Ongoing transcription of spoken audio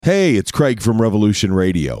Hey, it's Craig from Revolution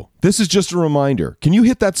Radio. This is just a reminder. Can you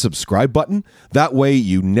hit that subscribe button? That way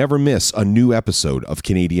you never miss a new episode of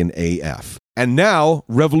Canadian AF. And now,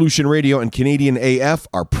 Revolution Radio and Canadian AF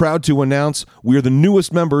are proud to announce we are the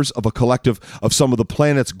newest members of a collective of some of the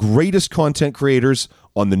planet's greatest content creators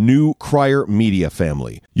on the new Crier Media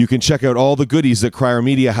family. You can check out all the goodies that Crier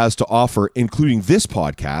Media has to offer, including this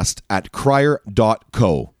podcast, at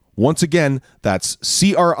crier.co. Once again, that's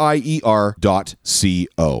crier.co.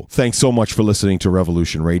 Thanks so much for listening to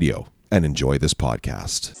Revolution Radio, and enjoy this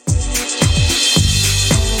podcast.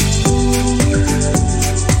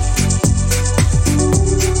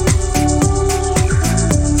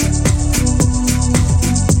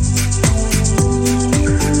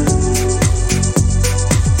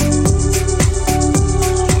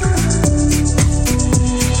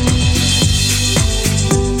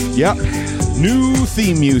 Yep. New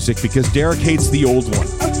theme music because Derek hates the old one.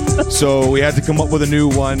 So we had to come up with a new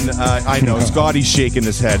one. I know, Scotty's shaking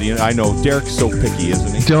his head. I know, Derek's so picky,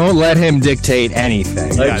 isn't he? Don't let him dictate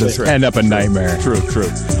anything. Yeah, just right. end up a nightmare. True.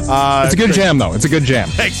 It's a good jam, though. It's a good jam.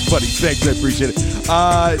 Thanks, buddy. Thanks, I appreciate it.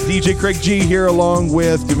 DJ Craig G here along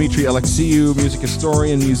with Dimitri Alexiou, music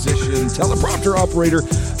historian, musician, teleprompter operator.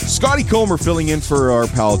 Scotty Comer filling in for our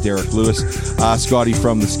pal Derek Lewis. Scotty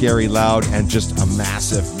from The Scary Loud and just a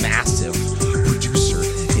massive producer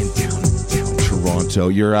in downtown Toronto.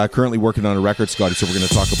 You're currently working on a record, Scotty, so we're going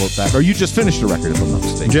to talk about that. Or you just finished a record, if I'm not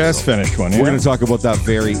mistaken. Just finished one, yeah. We're going to talk about that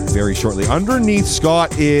very, very shortly. Underneath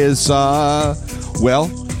Scott is, a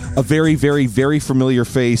very, very, very familiar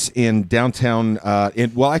face in downtown,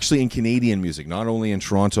 in Canadian music, not only in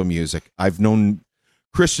Toronto music. I've known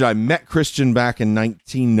Christian. I met Christian back in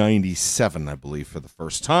 1997, I believe, for the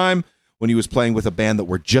first time when he was playing with a band that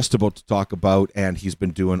we're just about to talk about, and he's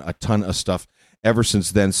been doing a ton of stuff ever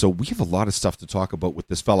since then. So we have a lot of stuff to talk about with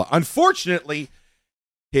this fella. Unfortunately,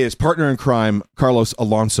 his partner in crime, Carlos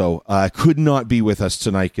Alonso, could not be with us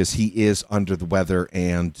tonight because he is under the weather.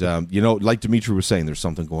 And, like Dimitri was saying, there's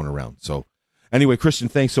something going around. So anyway, Christian,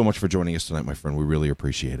 thanks so much for joining us tonight, my friend. We really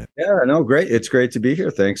appreciate it. Yeah, no, great. It's great to be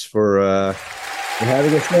here. Thanks for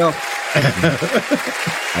having us now.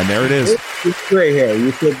 And there it is. It's gray hair.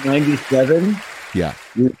 You said 97? Yeah.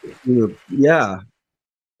 Yeah.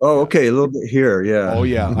 Oh, okay. A little bit here. Yeah. Oh,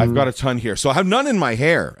 yeah. I've got a ton here. So I have none in my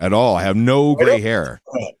hair at all. I have no gray hair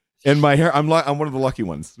in my hair. I'm one of the lucky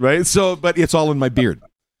ones, right? So, but it's all in my beard.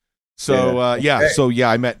 So, I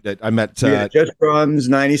met Just Drums,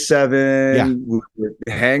 97. Yeah. We were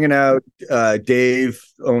hanging out. Dave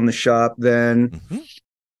owned the shop then. Mm-hmm.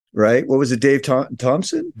 Right? What was it? Dave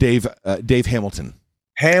Thompson? Dave Hamilton.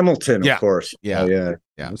 Hamilton, of course. Yeah. Oh, yeah.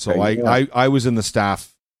 Yeah. So I was in the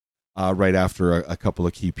staff right after a couple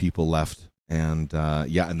of key people left. And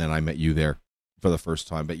and then I met you there for the first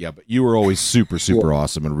time. But you were always super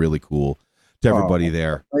awesome and really cool to everybody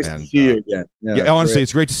there. Nice and to see you again. Honestly,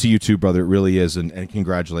 it's great to see you too, brother. It really is. And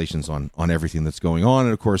congratulations on everything that's going on.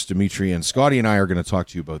 And of course, Dimitri and Scotty and I are going to talk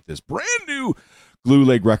to you about this brand new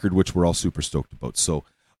Glueleg record, which we're all super stoked about. So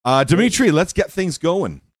Dimitri, let's get things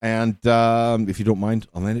going. And if you don't mind,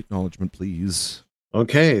 I'll land acknowledgement, please.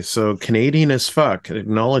 Okay, so Canadian as Fuck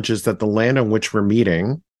acknowledges that the land on which we're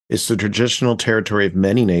meeting is the traditional territory of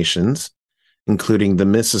many nations, including the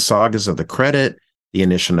Mississaugas of the Credit, the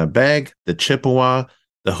Anishinaabe, the Chippewa,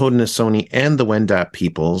 the Haudenosaunee, and the Wendat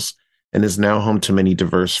peoples, and is now home to many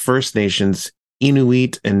diverse First Nations,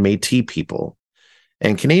 Inuit, and Métis people.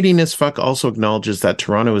 And Canadian as Fuck also acknowledges that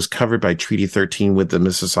Toronto is covered by Treaty 13 with the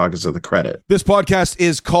Mississaugas of the Credit. This podcast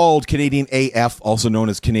is called Canadian AF, also known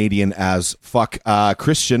as Canadian as Fuck.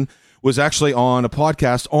 Christian was actually on a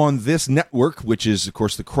podcast on this network, which is, of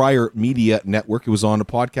course, the Crier Media Network. It was on a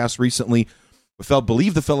podcast recently. I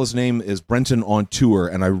believe the fellow's name is Brenton on Tour,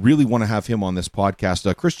 and I really want to have him on this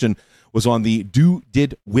podcast. Christian was on the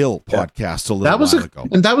Did Will podcast a little while ago.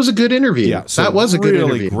 And that was a good interview. Yeah, so that was a good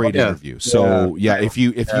really interview. Great interview. So if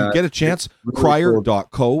you get a chance,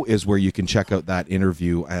 crier.co is where you can check out that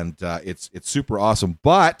interview, and it's super awesome.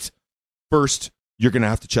 But first, you're going to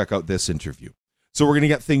have to check out this interview. So we're going to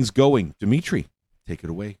get things going. Dimitri, take it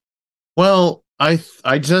away. Well, I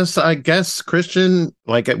guess Christian,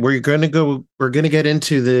 we're going to get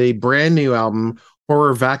into the brand new album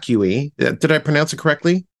Horror Vacui. Did I pronounce it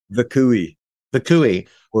correctly? Vacui.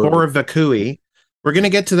 Horror Vacui. We're going to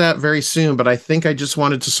get to that very soon, but I think I just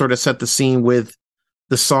wanted to sort of set the scene with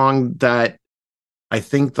the song that I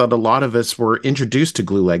think that a lot of us were introduced to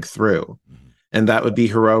Glueleg through. And that would be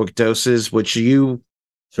Heroic Doses, which you,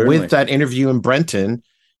 Certainly. with that interview in Brenton,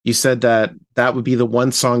 you said that would be the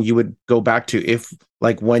one song you would go back to if,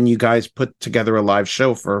 when you guys put together a live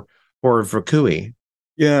show for Horror Vacui.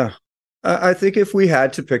 Yeah. I think if we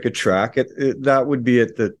had to pick a track, that would be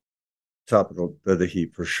at the top of the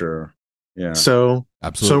heap for sure. Yeah. So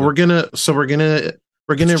Absolutely. So we're gonna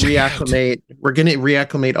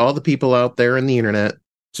reacclimate all the people out there in the internet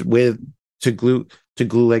to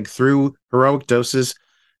Glueleg through Heroic Doses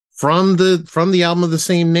from the album of the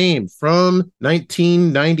same name from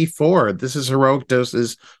 1994. This is Heroic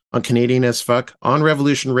Doses on Canadian as Fuck on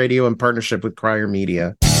Revolution Radio in partnership with Crier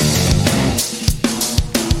Media.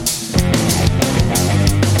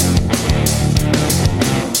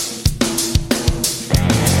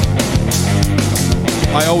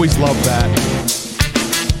 I always love that.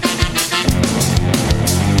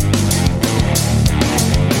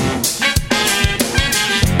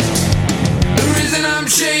 The reason I'm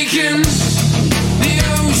shaking, the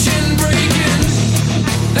ocean breaking,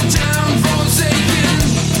 the town forsaken.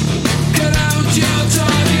 Cut out your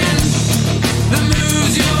talking, the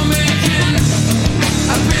moves you're making.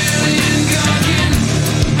 A billion gawking,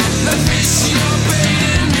 the fish you're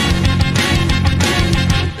baiting.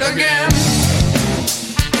 Again.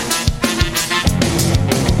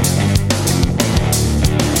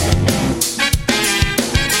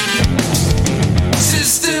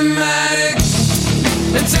 Systematic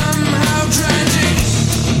and somehow tragic.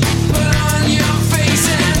 Put on your face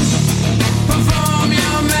and perform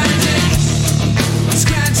your magic.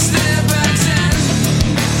 Scratch their backs and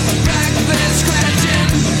back their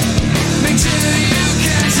scratching. Make sure you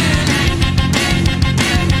catch it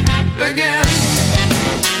again.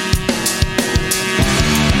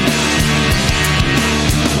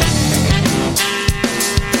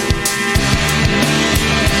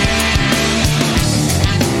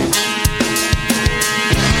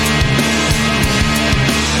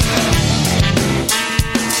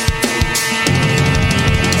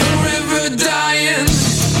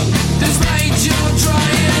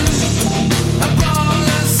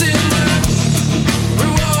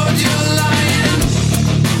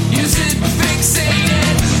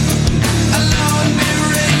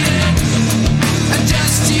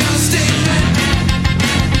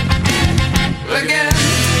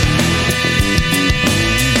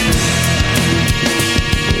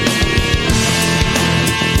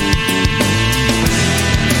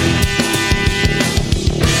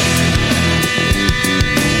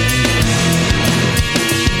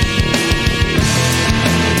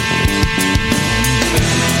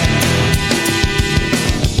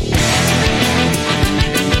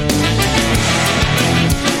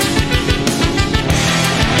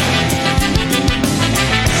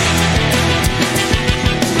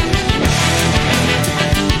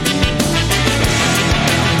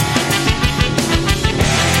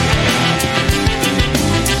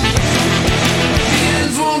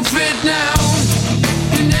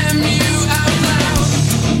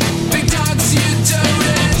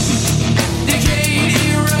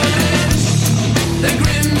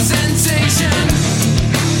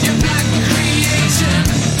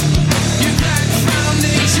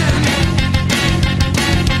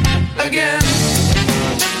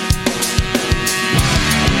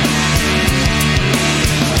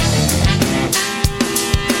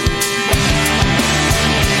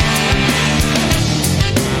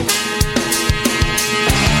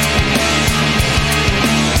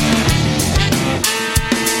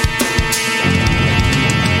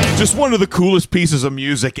 Just one of the coolest pieces of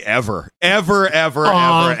music ever. Ever.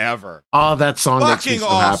 Oh, that song makes me fucking so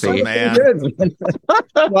awesome, happy. man.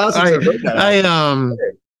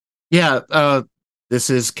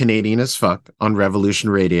 This is Canadian as Fuck on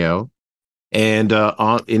Revolution Radio and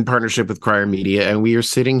in partnership with Crier Media. And we are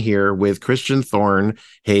sitting here with Christian Thorne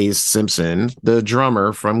Hayes Simpson, the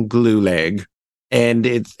drummer from Glueleg.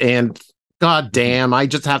 And god damn, I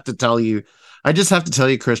just have to tell you,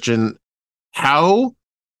 Christian, how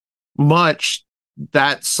much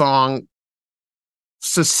that song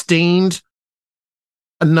sustained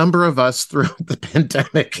a number of us through the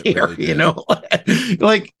pandemic here, really, you know,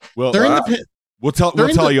 like during the we'll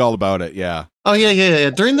tell you all about it. Yeah. Oh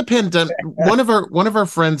yeah. During the pandemic, one of our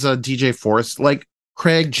friends, DJ Force, like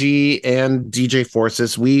Craig G and DJ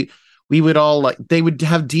Forces, we would all they would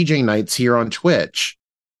have DJ nights here on Twitch.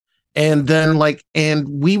 And then and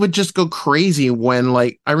we would just go crazy when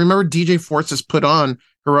I remember DJ Forces put on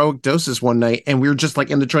Heroic Doses one night and we were just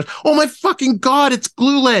in the church. Oh my fucking God, it's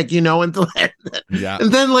Glueleg, you know? And yeah.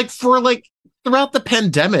 And then throughout the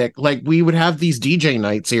pandemic, we would have these DJ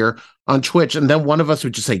nights here on Twitch. And then one of us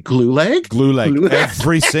would just say Glueleg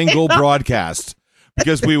every single broadcast,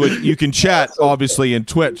 because you can chat obviously in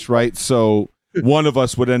Twitch, right? So one of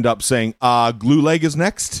us would end up saying, Glueleg is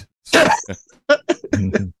next.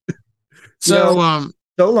 So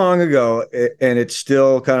so long ago, and it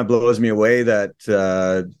still kind of blows me away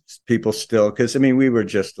that people still, because I mean, we were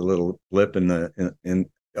just a little blip in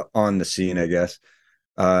on the scene, I guess.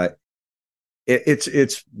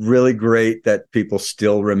 It's really great that people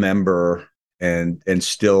still remember and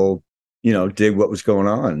still, dig what was going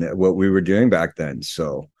on, what we were doing back then.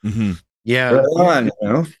 So Yeah. right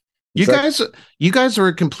on, You guys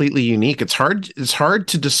are completely unique. It's hard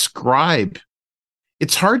to describe.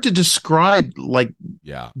 It's hard to describe like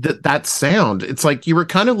that sound. It's like you were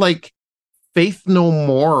kind of like Faith No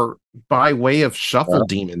More by way of Shuffle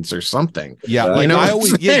Demons or something. Yeah, like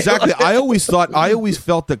exactly. I always felt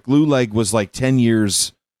that Glueleg was like 10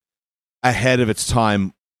 years ahead of its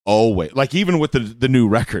time. Always, like even with the new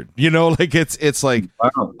record, like it's like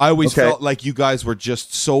I always felt like you guys were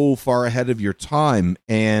just so far ahead of your time.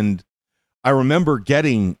 And I remember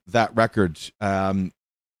getting that record.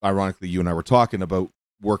 Ironically, you and I were talking about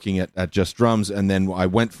working at Just Drums, and then I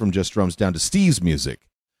went from Just Drums down to Steve's Music,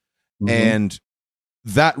 and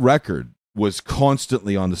that record was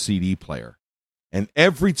constantly on the CD player. And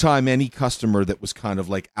every time any customer that was kind of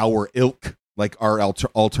like our ilk, like our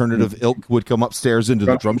alternative ilk, would come upstairs into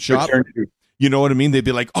the drum shop, you know what I mean? They'd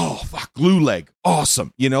be like, "Oh, fuck, Glueleg,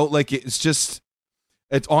 awesome!" Like it's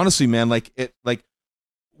honestly, man, like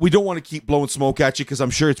we don't want to keep blowing smoke at you because I'm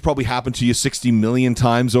sure it's probably happened to you 60 million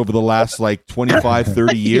times over the last like 25,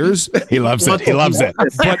 30 years. He loves it. He loves it.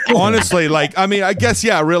 But honestly, like, I mean, I guess,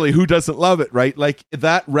 yeah, really, who doesn't love it, right? Like,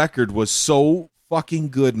 that record was so fucking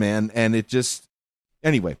good, man. And it just,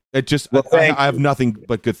 anyway, I have nothing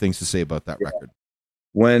but good things to say about that record.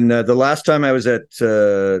 When the last time I was at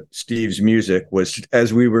Steve's Music was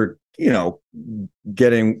as we were, we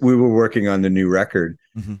were working on the new record,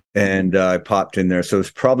 and I popped in there. So it was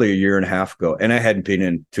probably a year and a half ago, and I hadn't been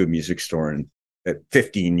into a music store in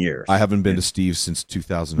 15 years. I haven't been to Steve's since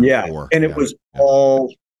 2004. Yeah, and it was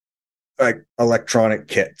all like electronic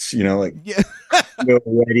kits, like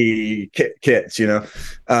ready kits,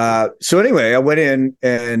 So anyway, I went in,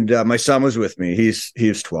 and my son was with me. He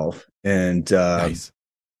was 12, and nice.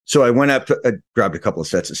 So I went up, I grabbed a couple of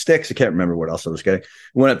sets of sticks. I can't remember what else I was getting.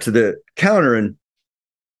 Went up to the counter, and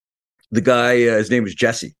the guy, his name was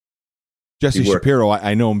Jesse. Jesse Shapiro.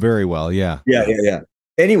 I know him very well. Yeah.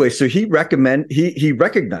 Anyway, so he recognized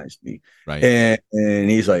me. Right. And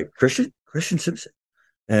he's like, Christian Simpson.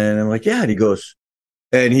 And I'm like, yeah. And he goes,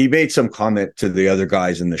 and he made some comment to the other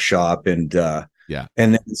guys in the shop. And and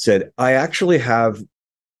then he said, I actually have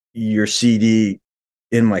your CD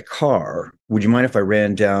in my car. Would you mind if I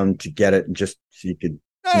ran down to get it and just so you could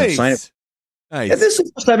sign it? Nice. And this is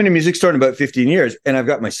the first time in a music store in about 15 years. And I've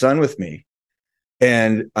got my son with me.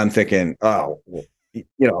 And I'm thinking, oh, well,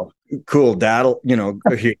 cool, dad'll,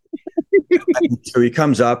 so he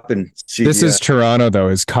comes up and sees. This is Toronto, though.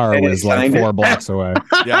 His car was like 4 blocks away.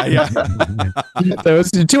 Yeah. That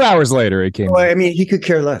was 2 hours later. He came. Well, I mean, he could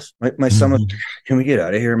care less. My son was, can we get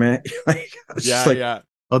out of here, man? Yeah.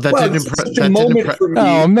 Oh, that didn't impress for me.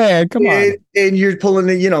 Oh man, come on! And you're pulling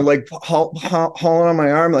the, like hauling on my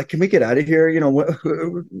arm, like, can we get out of here?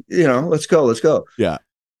 Let's go. Yeah.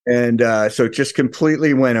 And so it just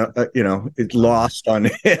completely went, it lost on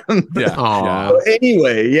him. Yeah. So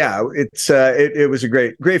anyway, it was a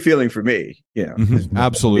great feeling for me.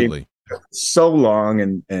 Absolutely. So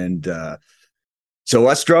long, and so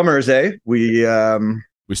us drummers, we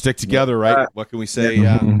stick together, right? What can we say?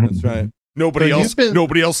 Yeah, that's right. Nobody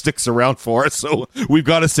else sticks around for us, so we've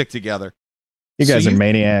got to stick together. You guys are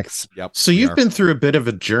maniacs. Yep. So you've been through a bit of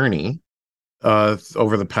a journey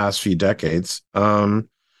over the past few decades.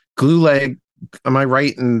 Glueleg, am I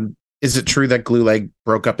right? And is it true that Glueleg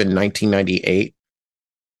broke up in 1998?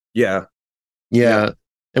 Yeah.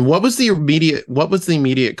 And what was the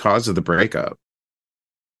immediate cause of the breakup?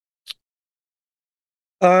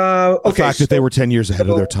 The fact that they were 10 years ahead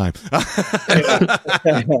of their time.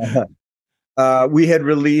 We had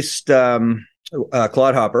released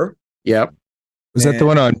Clodhopper. Yep. Was that the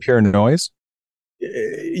one on Pure Noise?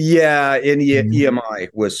 Yeah, in EMI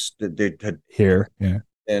was they had here. Yeah.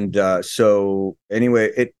 And so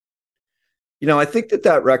anyway, I think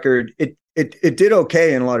that record it did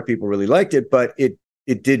okay, and a lot of people really liked it, but it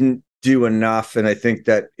didn't do enough, and I think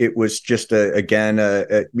that it was just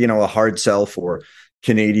a hard sell for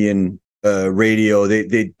Canadian radio.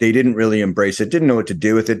 They didn't really embrace it, didn't know what to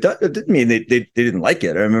do with it. It didn't mean they didn't like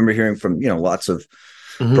it. I remember hearing from lots of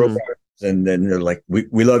programs, and then they're like,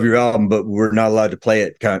 we love your album, but we're not allowed to play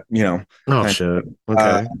it. Oh shit.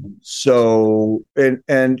 Okay. So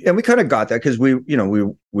and we kind of got that because we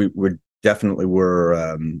were definitely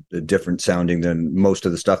different sounding than most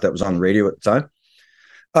of the stuff that was on the radio at the time.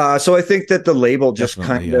 So I think that the label just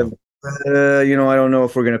I don't know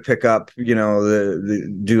if we're going to pick up,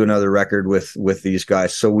 do another record with these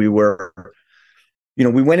guys. So we went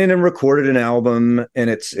in and recorded an album, and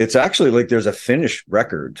it's actually like there's a finished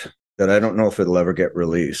record that I don't know if it'll ever get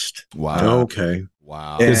released. Wow. Okay.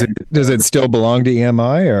 Wow. Does it still belong to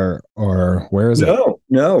EMI or where is it?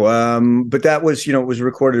 No. But that was, it was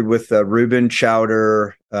recorded with Ruben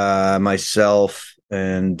Chowder, myself,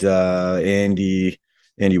 and Andy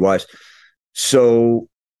Wise. So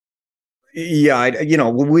yeah,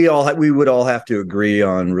 we would all have to agree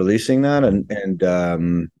on releasing that,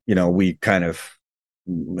 and we kind of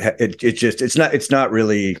it's not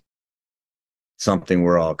really something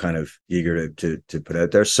we're all kind of eager to put out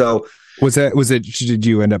there. So did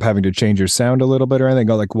you end up having to change your sound a little bit or anything?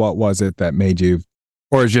 Like, what was it that made you,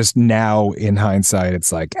 or just now in hindsight,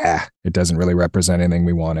 it's like, it doesn't really represent anything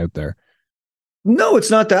we want out there? No, it's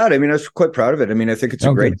not that. I mean, I was quite proud of it. I mean, I think it's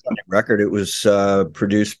a great record. It was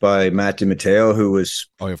produced by Matt DiMatteo, who was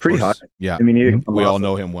pretty hot. Yeah. I mean, we all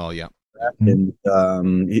know him well. Yeah. And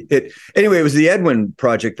anyway, it was the Edwin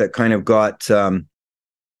project that kind of got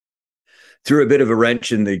threw a bit of a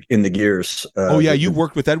wrench in the gears. You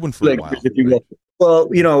worked with Edwin for a while. Right? Well,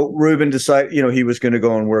 Ruben decided, he was going to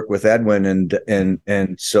go and work with Edwin,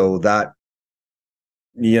 and so that,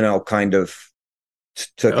 kind of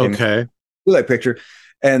took him to that picture.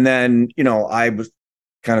 And then, I was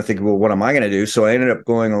kind of thinking, well, what am I going to do? So I ended up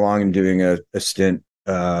going along and doing a stint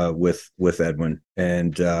with Edwin,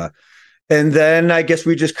 and then I guess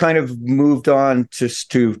we just kind of moved on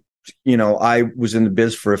to I was in the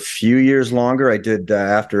biz for a few years longer. I did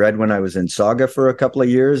after Edwin, I was in Saga for a couple of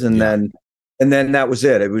years, and then that was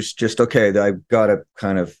it. It was just okay. I got to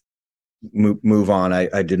kind of move on.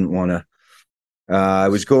 I didn't want to. I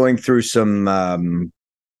was going through some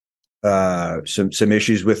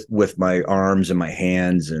issues with my arms and my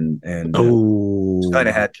hands, and kind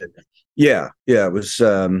of had to. Yeah. It was.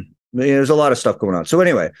 There's a lot of stuff going on. So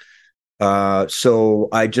anyway, so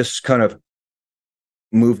I just kind of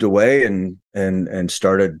moved away and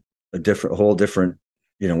started whole different,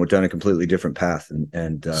 went down a completely different path.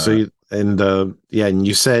 And you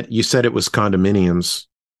said it was condominiums,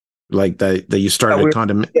 like that you started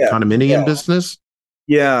condominium business.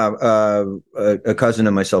 Yeah. A cousin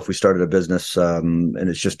and myself, we started a business, and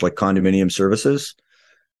it's just like condominium services.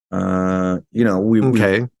 We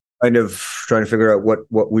kind of trying to figure out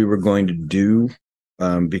what we were going to do,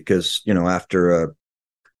 because, after,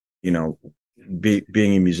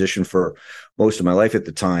 being a musician for most of my life at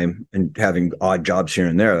the time and having odd jobs here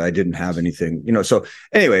and there, I didn't have anything, so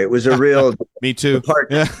anyway, it was a real me too. We all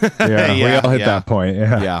hit that point.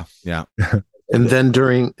 Yeah. And then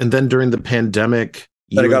during the pandemic,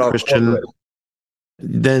 you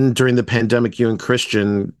and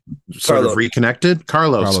Christian sort of reconnected.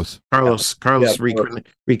 Carlos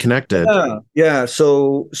reconnected. Yeah.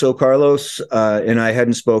 So Carlos and I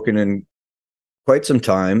hadn't spoken in quite some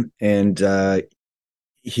time, and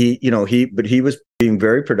he was being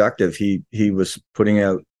very productive. He was putting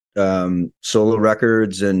out solo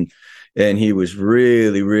records, and he was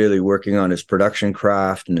really, really working on his production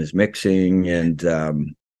craft and his mixing. And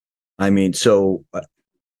this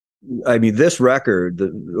record,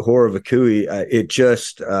 the Horror of Akui,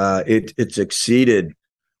 it's exceeded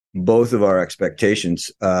both of our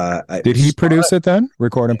expectations. Did he produce it then?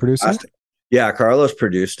 Record and produce it? Yeah, Carlos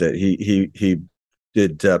produced it. He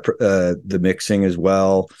did the mixing as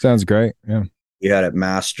well. Sounds great. Yeah, we had it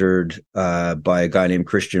mastered by a guy named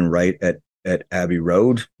Christian Wright at Abbey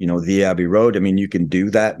Road. The Abbey Road. I mean, you can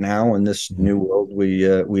do that now in this new world we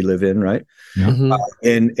live in, right? Mm-hmm.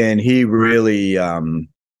 And he really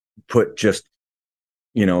put just,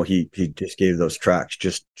 he just gave those tracks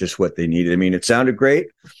just what they needed. I mean, it sounded great,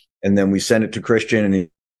 and then we sent it to Christian, and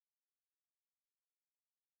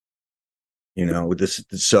with this,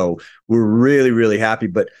 so we're really, really happy.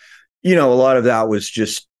 But a lot of that was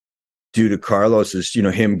just due to Carlos's,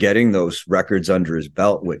 him getting those records under his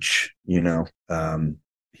belt, which he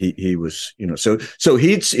was, so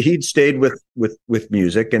he'd stayed with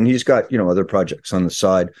music, and he's got other projects on the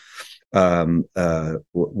side,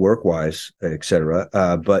 work wise, etc.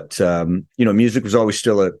 But music was always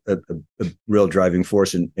still a real driving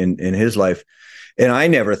force in his life, and I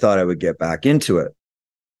never thought I would get back into it.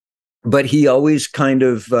 But he always kind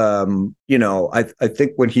of, I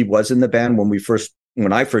think when he was in the band, when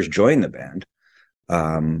I first joined the band,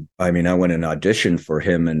 I went and auditioned for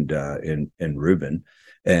him and Ruben.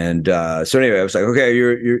 And so anyway, I was like, okay,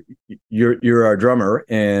 you're our drummer.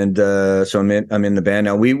 And so I'm in the band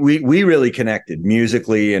now. We really connected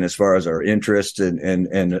musically, and as far as our interests and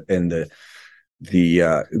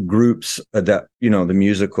the groups that, the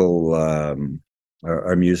musical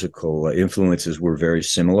our musical influences were very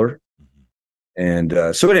similar. And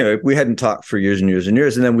so anyway, we hadn't talked for years and years and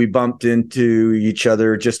years, and then we bumped into each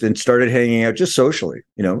other just and started hanging out just socially,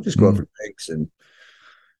 just go out for drinks and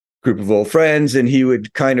group of old friends, and he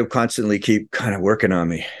would kind of constantly keep kind of working on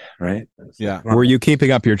me, right? Yeah. Were you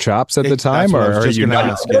keeping up your chops at the time, or are you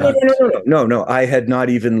not? No. I had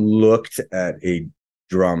not even looked at a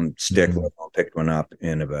drum stick, let alone picked one up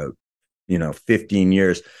in about 15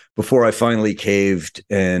 years before I finally caved.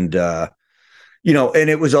 And and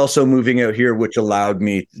it was also moving out here, which allowed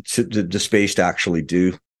me the space to actually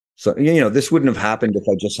do. So this wouldn't have happened if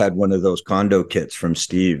I just had one of those condo kits from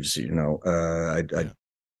Steve's.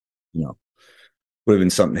 Would have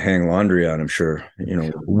been something to hang laundry on, I'm sure.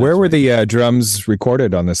 Where were the drums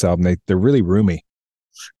recorded on this album? They're really roomy.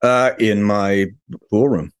 In my pool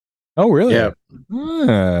room. Oh, really? Yeah.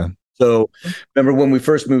 So remember when we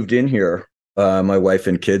first moved in here, my wife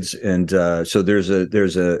and kids, and so there's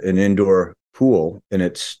an indoor pool, and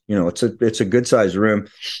it's a good sized room,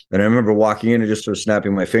 and I remember walking in and just sort of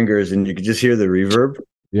snapping my fingers, and you could just hear the reverb.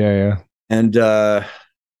 Yeah. And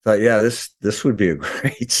thought, this would be a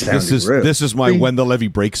great sounding room. This is my when the levee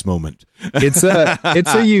breaks moment. It's a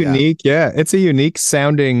unique, it's a unique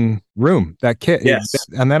sounding room. That kit, yes,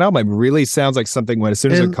 and that album really sounds like something. When as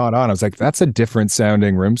soon as it caught on, I was like, that's a different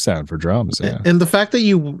sounding room sound for drums. Yeah. And the fact that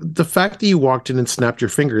you walked in and snapped your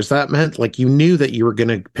fingers, that meant like you knew that you were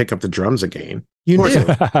going to pick up the drums again. You knew.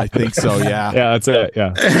 I think so. Yeah. Yeah, that's it.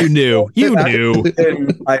 Yeah, you knew.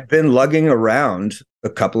 I've been lugging around a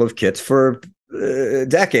couple of kits for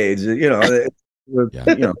decades, 20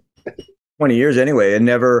 years anyway, and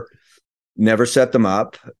never set them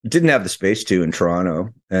up. Didn't have the space to in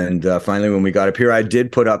Toronto. And finally, when we got up here, I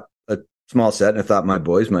did put up a small set, and I thought my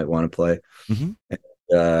boys might want to play. Mm-hmm.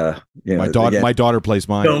 My daughter plays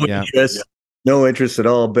mine. No interest at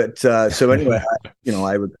all. But so anyway,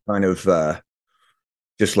 I would kind of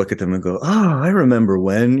just look at them and go, oh, I remember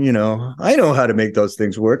when, I know how to make those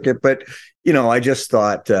things work. But, I just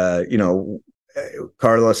thought,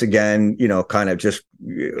 Carlos again, kind of just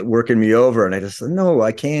working me over. And I just said, no,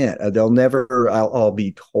 I can't. I'll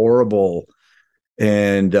be horrible.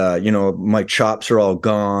 And, my chops are all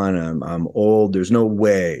gone. I'm old. There's no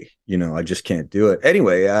way, I just can't do it.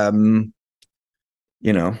 Anyway, I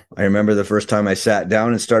remember the first time I sat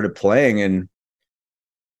down and started playing, and,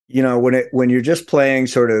 when you're just playing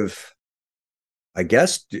sort of, I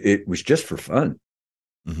guess it was just for fun.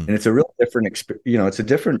 Mm-hmm. And it's a real different experience, it's a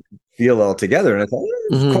different feel altogether. And I thought,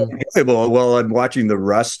 it's quite enjoyable while I'm watching the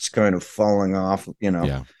rusts kind of falling off,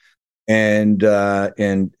 and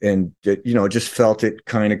just felt it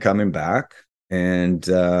kind of coming back. And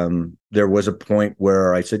there was a point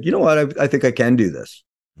where I said, you know what, I think I can do this.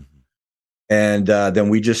 Mm-hmm. And then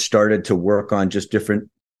we just started to work on just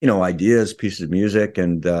different, ideas, pieces of music.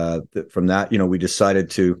 And from that, we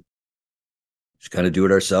decided to just kind of do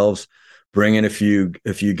it ourselves. Bring in a few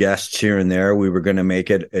guests here and there. We were going to make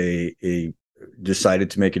it decided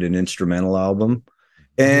to make it an instrumental album,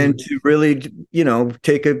 and to really,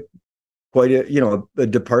 take a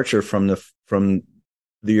departure from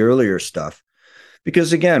the earlier stuff,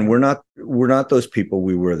 because again, we're not those people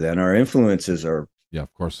we were then. Our influences are,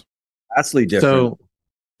 of course, vastly different,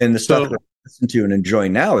 and the stuff that I listen to and enjoy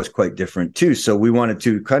now is quite different too. So we wanted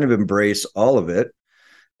to kind of embrace all of it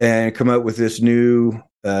and come out with this new.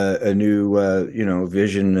 A new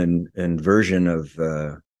vision and version of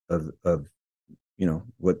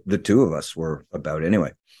what the two of us were about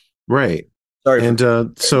anyway. Right. Sorry. And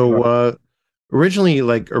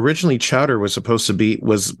originally Chowder was supposed to be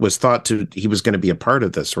was thought to he was going to be a part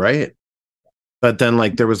of this, right? But then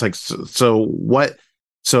there was from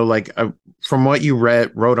what you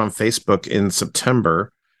wrote on Facebook in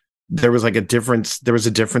September, there was a difference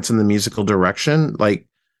in the musical direction,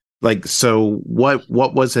 so what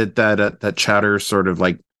was it that Chowder sort of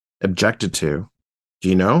objected to? Do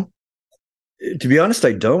you know? To be honest,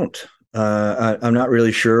 I don't. I'm not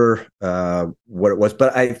really sure what it was,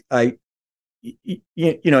 but I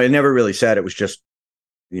it never really said. It was just,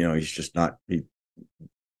 he's just not. He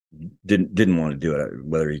didn't want to do it.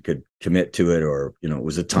 Whether he could commit to it or it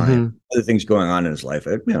was a time, other things going on in his life.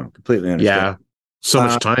 I completely understand. Yeah. So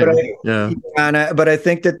much time. But I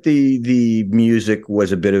think that the music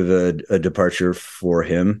was a bit of a departure for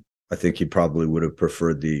him. I think he probably would have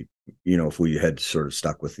preferred if we had sort of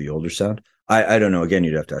stuck with the older sound. I don't know. Again,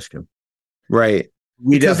 you'd have to ask him. Right.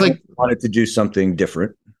 We definitely wanted to do something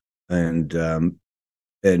different, but there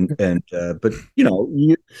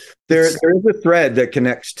is a thread that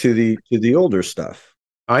connects to the older stuff.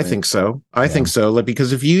 I think so. I think so.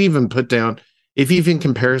 Because if you even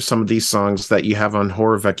compare some of these songs that you have on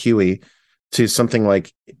Horror Vacui to something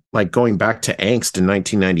like going back to Angst in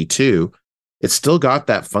 1992, it still got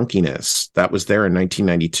that funkiness that was there in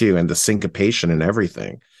 1992 and the syncopation and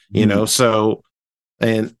everything, you know. So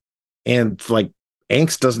and like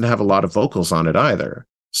Angst doesn't have a lot of vocals on it either.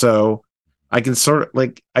 So I can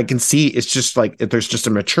see it's just like there's just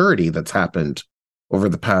a maturity that's happened over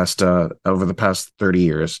the past 30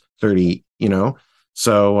 years, you know.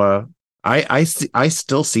 So I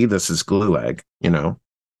still see this as Glueleg, you know.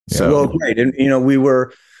 So well, great. And you know, we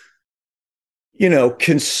were, you know,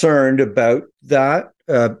 concerned about that,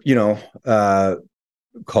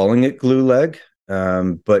 calling it Glueleg.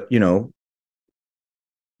 But you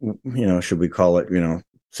know, should we call it, you know,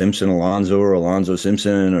 Simpson Alonso or Alonso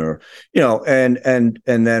Simpson, or, you know, and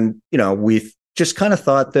then, you know, we just kind of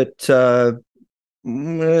thought that,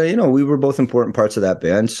 you know, we were both important parts of that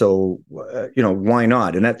band. So, you know, why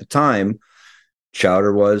not? And at the time,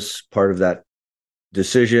 Chowder was part of that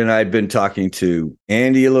decision. I'd been talking to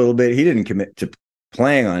Andy a little bit. He didn't commit to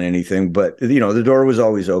playing on anything, but, you know, the door was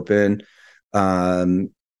always open. So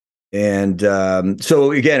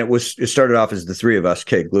again, it started off as the three of us.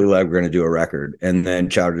 Okay, Glueleg, we're going to do a record, and then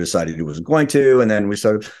Chowder decided he wasn't going to, and then we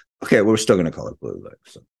started. Okay, we're still going to call it Glueleg.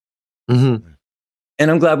 So, and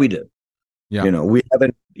I'm glad we did. Yeah, you know, we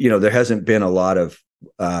haven't. You know, there hasn't been a lot of.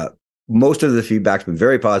 Most of the feedback's been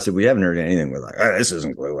very positive. We haven't heard anything. We're like, oh, this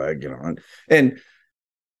isn't Glueleg, you know. And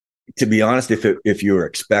to be honest, if you were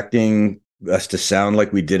expecting us to sound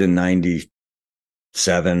like we did in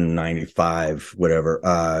 '97, 95,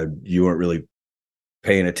 whatever, you weren't really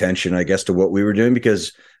paying attention, I guess, to what we were doing,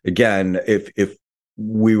 because again, if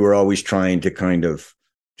we were always trying to kind of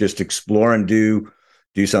just explore and do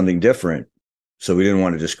something different, so we didn't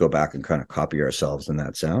want to just go back and kind of copy ourselves in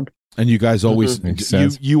that sound. And you guys always,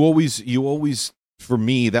 you always, for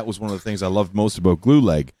me, that was one of the things I loved most about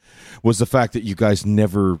Glueleg, was the fact that you guys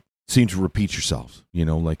never seem to repeat yourselves, you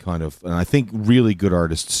know, like kind of, and I think really good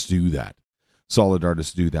artists do that. Solid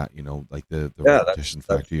artists do that, you know, like the repetition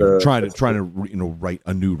factor. You're trying to you know, write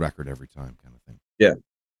a new record every time, kind of thing.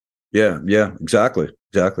 Yeah, exactly.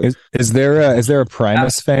 Is there a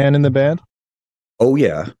Primus fan in the band? Oh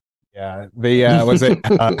yeah. Was it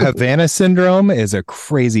Havana Syndrome is a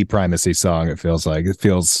crazy Primacy song. It feels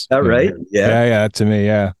that right? Yeah, to me,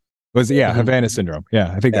 yeah. Havana Syndrome.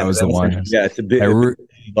 Yeah, I think that was the one. Yeah, it's a big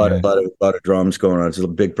lot of drums going on. It's a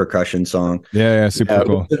big percussion song. Yeah, super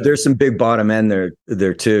cool. There's some big bottom end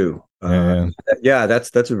there too.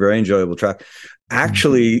 That's a very enjoyable track.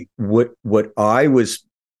 Actually, what I was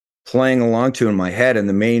playing along to in my head, and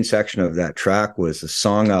the main section of that track was a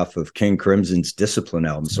song off of King Crimson's Discipline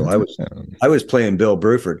album. So I was playing Bill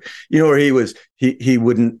Bruford, you know, where he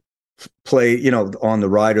wouldn't play, you know, on the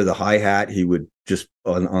ride or the hi-hat. He would just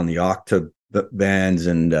on the octave bands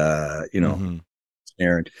and you know,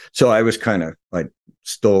 snare. So I was kind of like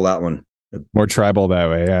stole that one. More tribal that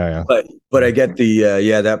way, yeah. But I get the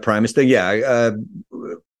that Primus thing. Yeah,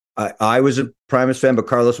 I was a Primus fan, but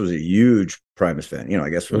Carlos was a huge Primus fan. You know, I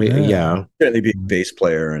guess certainly be a bass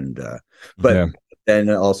player, and then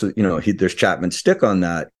also, you know, there's Chapman's stick on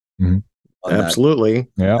that. On absolutely,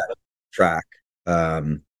 that track,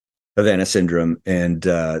 Havana Syndrome, and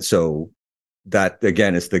so that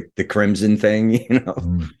again is the Crimson thing, you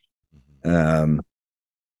know.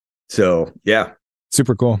 So yeah,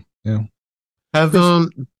 super cool. Yeah. Do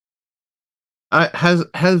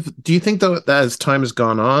you think though that as time has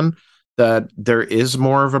gone on that there is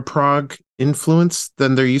more of a prog influence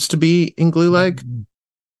than there used to be in Glueleg?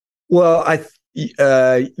 Well,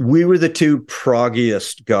 we were the two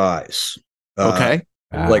proggiest guys. Okay.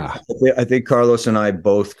 I think Carlos and I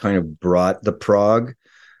both kind of brought the prog.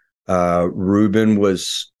 Ruben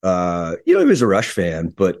was, you know, he was a Rush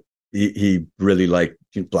fan, but he really liked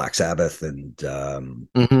Black Sabbath and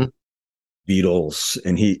Beatles,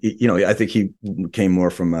 and he, you know, I think he came more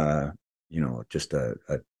from you know, just a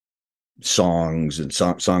songs and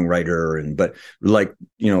songwriter, but like,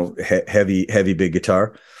 you know, heavy big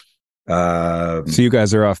guitar. So you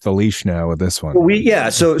guys are off the leash now with this one.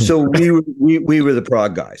 So we were the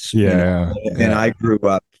prog guys. Yeah, you know? And I grew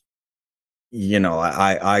up, you know,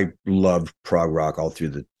 I loved prog rock all through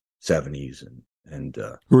the 70s, and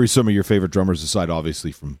who are some of your favorite drummers aside,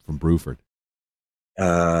 obviously, from Bruford?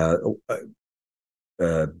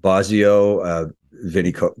 Bosio,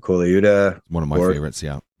 Vinny Colaiuta, one of my favorites.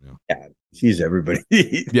 Yeah, he's everybody.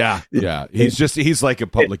 yeah. He's like a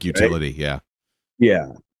public utility. Right? Yeah,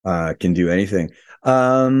 can do anything.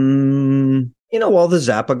 You know, all the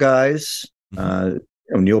Zappa guys. You know,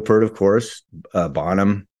 Neil Peart, of course,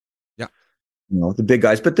 Bonham. Yeah, you know, the big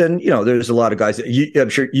guys. But then, you know, there's a lot of guys that I'm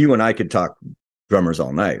sure you and I could talk drummers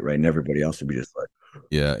all night, right? And everybody else would be just like,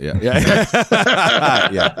 Yeah.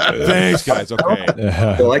 Thanks, guys.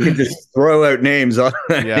 Okay. So I can just throw out names on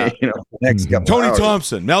the next couple Tony hours.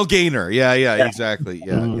 Thompson, Mel Gaynor. Yeah, exactly.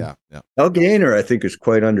 Yeah. Mel Gaynor, I think, is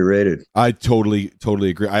quite underrated. I totally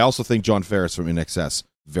agree. I also think John Ferris from InXS,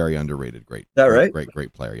 very underrated. Great. Is that right?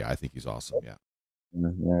 Great player. Yeah, I think he's awesome. Yeah.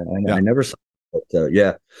 I never saw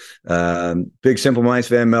it, but Big Simple Minds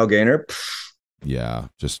fan, Mel Gaynor. Yeah,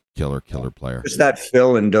 just killer player. Just that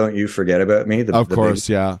Phil and Don't You Forget About Me. Of course,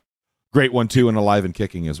 yeah. Great one, too, and Alive and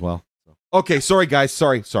Kicking as well. Okay, sorry, guys.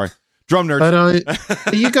 Sorry. Drum nerds.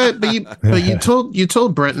 But you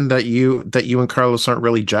told Brenton that you and Carlos aren't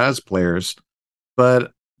really jazz players,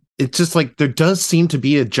 but it's just like there does seem to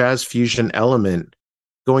be a jazz fusion element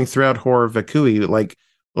going throughout Horror Vakui,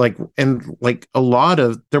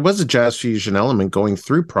 there was a jazz fusion element going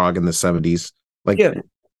through prog in the 70s.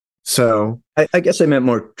 So I guess I meant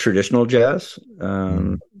more traditional jazz.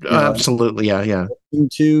 Absolutely, yeah.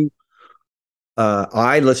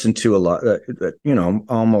 I listen to a lot.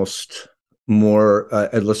 Almost more.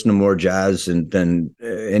 I listen to more jazz than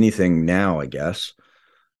anything now, I guess.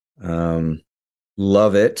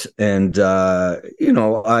 Love it, and I'm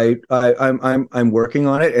working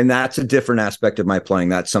on it, and that's a different aspect of my playing.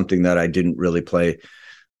 That's something that I didn't really play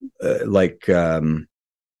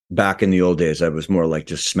back in the old days. I was more like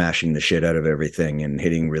just smashing the shit out of everything and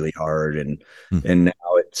hitting really hard, and now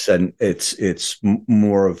it's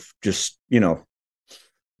more of just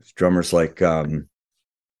drummers like God,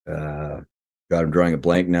 I'm drawing a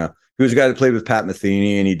blank now. He was a guy that played with Pat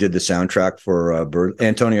Metheny, and he did the soundtrack for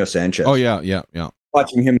Antonio Sanchez. Oh yeah.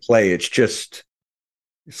 Watching him play, it's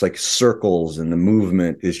like circles, and the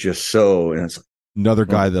movement is just so. And it's another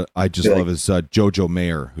guy that I just love is Jojo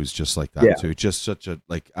Mayer, who's just like that too. Just such a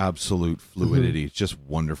absolute fluidity. It's just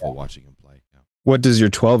wonderful watching him play. Yeah. What does your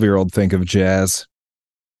 12-year-old think of jazz?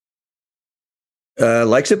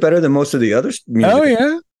 Likes it better than most of the others. Music. Oh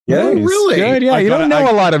yeah. Yeah, really? Good. Yeah, you don't know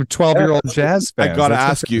a lot of 12-year-old jazz fans.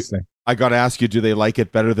 I gotta ask you, do they like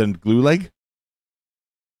it better than Glueleg?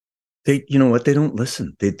 They, you know what? They don't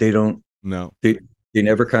listen. They don't. No. They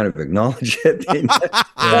never kind of acknowledge it.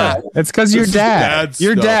 It's because you're dad.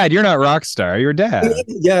 You're dad. You're not Rockstar. You're dad.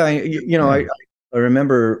 Yeah. I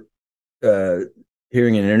remember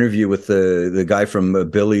hearing an interview with the guy from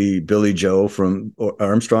Billy Joe from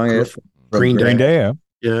Armstrong, I guess. Green Day.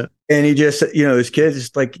 Yeah. And he just, his kids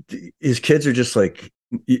are just like,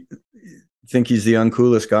 think he's the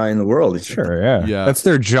uncoolest guy in the world. It's sure, yeah. That's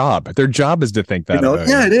their job. Their job is to think that.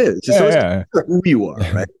 It is. It's who you are,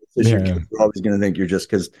 right? Your kids are always going to think you're just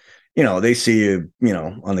because, they see you,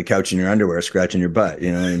 on the couch in your underwear, scratching your butt.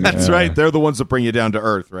 You know what I mean? That's right. They're the ones that bring you down to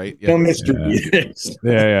earth, right? Yeah. No mystery.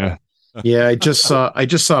 Yeah. Yeah, I just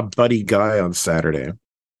saw Buddy Guy on Saturday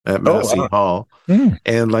at Massey Hall,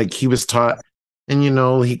 and he was taught. And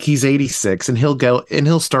he's 86, and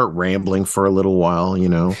he'll start rambling for a little while,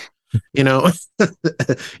 and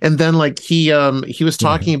then he was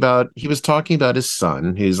talking about his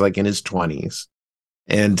son who's in his 20s,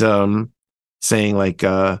 and saying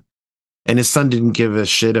and his son didn't give a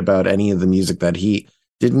shit about any of the music, that he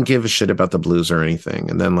didn't give a shit about the blues or anything,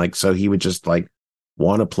 and then so he would just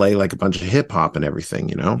want to play a bunch of hip hop and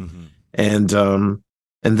everything, and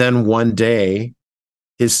then one day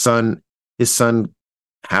his son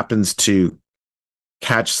happens to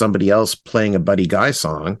catch somebody else playing a Buddy Guy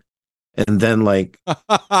song, and then and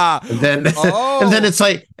then it's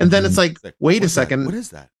wait a second, what is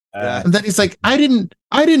that? And then he's like, I didn't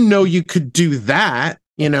know you could do that,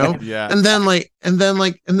 Yeah. And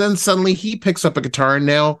then suddenly he picks up a guitar,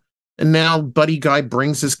 and now Buddy Guy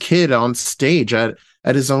brings his kid on stage at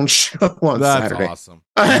his own show on Saturday. That's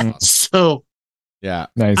awesome. So yeah,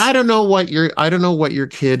 nice. I don't know what your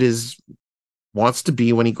kid wants to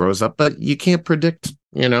be when he grows up, but you can't predict,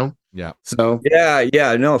 Yeah. So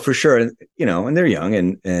no, for sure. And and they're young,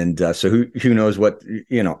 and so who knows what,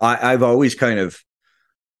 I've always kind of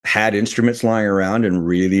had instruments lying around and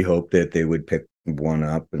really hoped that they would pick one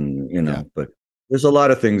up, and but there's a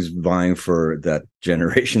lot of things vying for that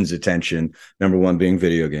generation's attention. Number one being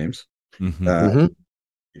video games.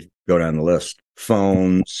 Go down the list,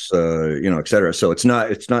 phones, et cetera. So it's not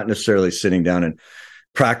necessarily sitting down and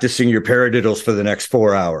practicing your paradiddles for the next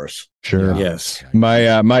 4 hours. Sure. Yes.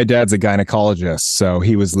 My dad's a gynecologist, so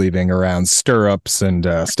he was leaving around stirrups and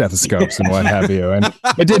stethoscopes and what have you, and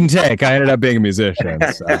it didn't take. I ended up being a musician.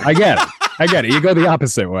 So I get it. You go the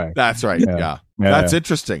opposite way. That's right. Yeah. That's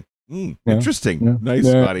interesting. Interesting. Nice,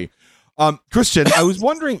 Scotty. Christian, I was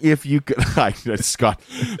wondering if you could.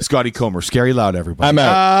 Scotty Comer, Scary Loud, everybody. I'm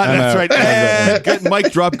out. That's right. Good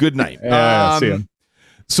mic drop. Good night. See him.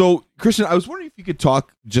 So, Christian, I was wondering if you could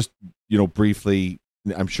talk just briefly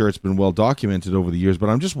I'm sure it's been well documented over the years, but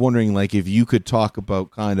I'm just wondering, like, if you could talk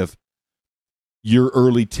about kind of your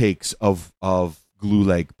early takes of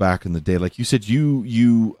Glueleg back in the day. Like you said,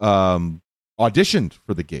 you auditioned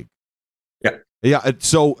for the gig. Yeah.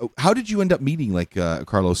 So how did you end up meeting like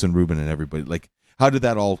Carlos and Ruben and everybody? Like, how did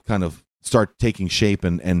that all kind of start taking shape?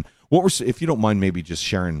 And what were, if you don't mind, maybe just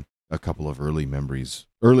sharing a couple of earliest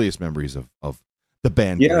memories of the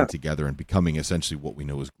band getting together and becoming essentially what we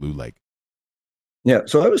know as Glueleg. Yeah.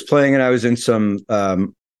 So I was playing, and I was in some,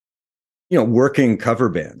 working cover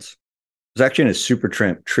bands. I was actually in a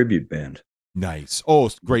Supertramp tribute band. Nice. Oh,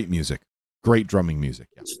 it's great music. Great drumming music.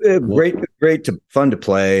 Yeah. Great, fun to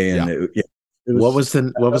play. And what was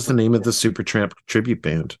the name of the Supertramp tribute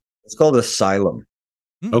band? It's called Asylum.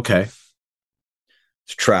 Okay.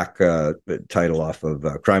 It's track title off of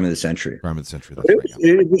Crime of the Century. Crime of the Century.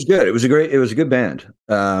 It was good. It was a good band.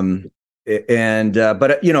 But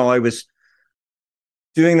I was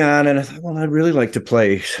doing that, and I thought, well, I'd really like to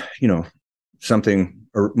play, something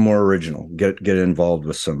more original. Get involved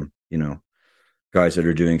with some, guys that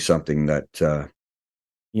are doing something that,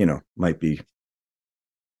 might be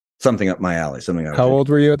something up my alley. Something. How old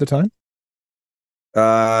were you at the time?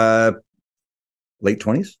 Late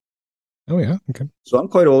 20s. Oh yeah, okay. So I'm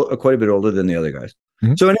quite a bit older than the other guys.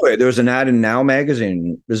 Mm-hmm. So anyway, there was an ad in Now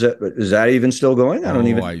magazine. Is that even still going? I don't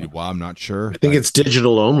even. I'm not sure. I think it's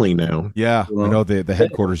digital only now. Yeah, I know the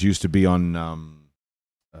headquarters used to be on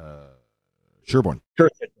Sherbourne.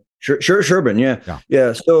 Sherbourne,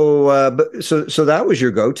 yeah. So that was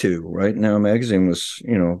your go-to, right? Now magazine was,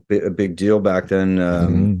 a big deal back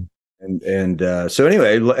then. So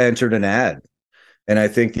anyway, entered an ad, and I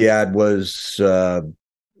think the ad was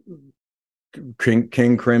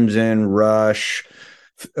King Crimson, Rush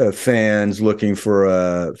fans looking for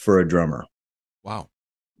a drummer. Wow.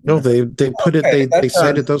 No, they put it. They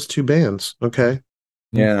cited those two bands. Okay.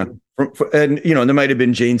 Yeah. And there might have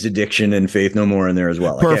been Jane's Addiction and Faith No More in there as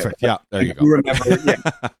well. Perfect. Yeah, there you go. Remember?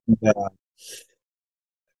 Yeah.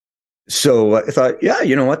 So I thought,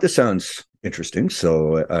 you know what, this sounds interesting.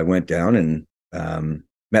 So I went down and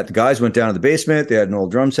met the guys. Went down to the basement. They had an old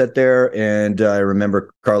drum set there, and I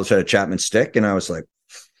remember Carlos had a Chapman stick, and I was like,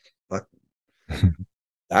 "Fuck,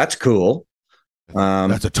 that's cool."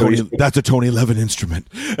 That's a Tony Levin instrument.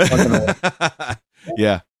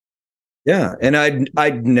 Yeah. Yeah, and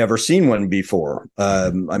I'd never seen one before.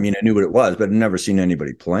 I mean, I knew what it was, but I'd never seen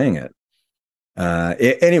anybody playing it.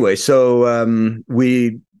 Anyway, so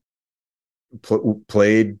we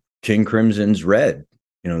played King Crimson's Red.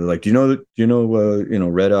 They're like, do you know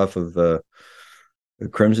Red off of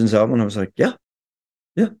Crimson's album? And I was like, yeah.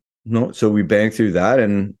 No, so we banged through that,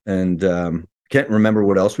 and can't remember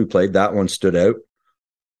what else we played. That one stood out,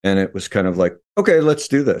 and it was kind of like, okay, let's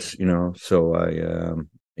do this. So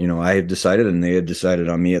I had decided, and they had decided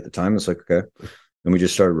on me at the time. It's like, okay. And we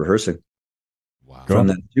just started rehearsing. Wow. From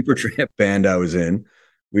that Supertramp band I was in,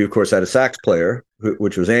 we, of course, had a sax player,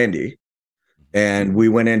 which was Andy. And we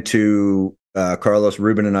went into, Carlos,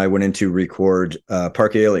 Ruben, and I went in to record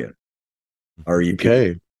Park Alien, our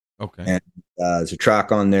EP. Okay. And there's a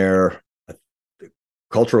track on there,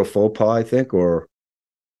 Cultural Faux Pas, I think, or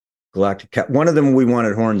Galactic Cat. One of them, we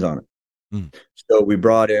wanted horns on it. So we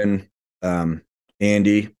brought in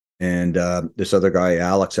Andy and this other guy,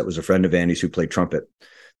 Alex, that was a friend of Andy's who played trumpet.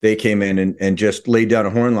 They came in and just laid down a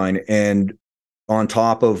horn line, and on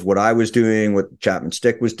top of what I was doing, what Chapman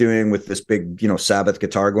Stick was doing with this big, Sabbath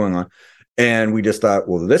guitar going on. And we just thought,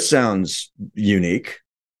 well, this sounds unique.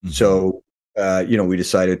 Mm-hmm. So, we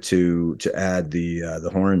decided to add the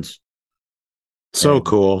horns. So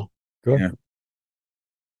cool. Yeah.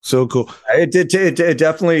 So cool. It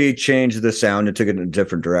definitely changed the sound. It took it in a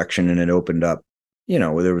different direction, and it opened up,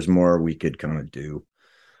 there was more we could kind of do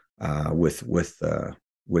with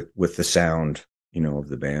the sound, of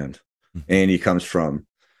the band. Mm-hmm. And he comes from,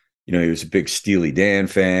 he was a big Steely Dan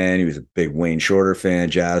fan. He was a big Wayne Shorter fan,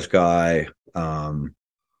 jazz guy. So,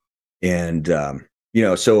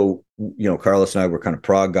 Carlos and I were kind of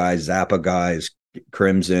prog guys, Zappa guys,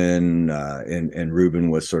 Crimson, and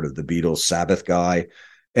Ruben was sort of the Beatles Sabbath guy.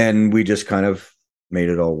 And we just kind of made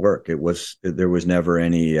it all work. There was never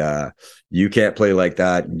any, you can't play like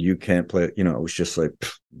that, and you can't play, it was just like,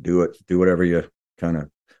 do whatever you kind of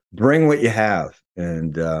bring what you have.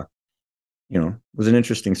 And, it was an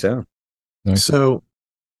interesting sound. Nice. So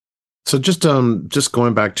just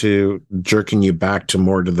going back to jerking you back to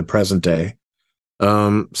more to the present day.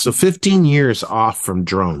 So 15 years off from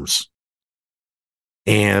drums,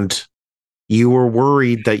 and you were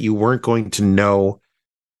worried that you weren't going to know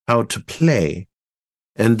how to play.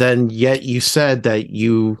 And then yet you said that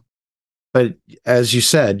you But as you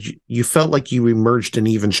said, you felt like you emerged an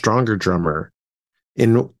even stronger drummer.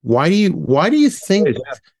 And why do you think,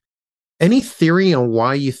 any theory on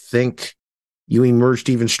why you think you emerged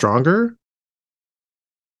even stronger?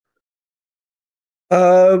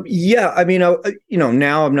 Yeah, I mean,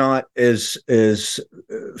 now I'm not as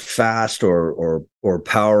fast or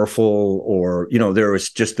powerful, or there was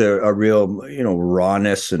just a real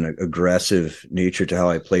rawness and aggressive nature to how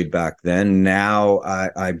I played back then. Now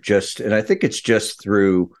I've just, and I think it's just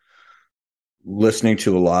through listening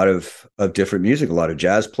to a lot of different music, a lot of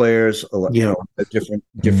jazz players,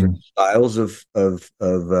 different styles of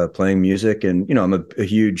playing music, and I'm a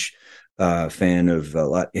huge fan of a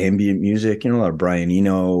lot of ambient music, a lot of Brian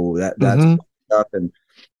Eno, that stuff,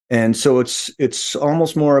 and so it's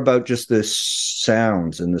almost more about just the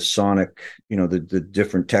sounds and the sonic, the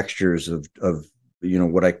different textures of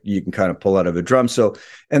what you can kind of pull out of a drum. So,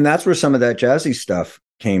 and that's where some of that jazzy stuff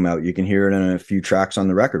came out. You can hear it in a few tracks on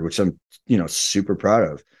the record, which I'm super proud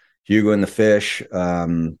of. Hugo and the Fish,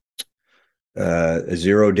 A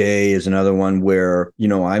Zero Day is another one where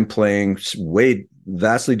I'm playing way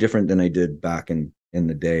vastly different than I did back in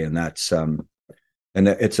the day, and that's and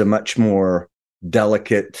it's a much more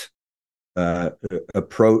delicate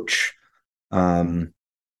approach, and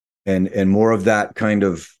more of that kind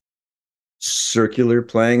of circular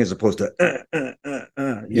playing as opposed to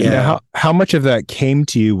How much of that came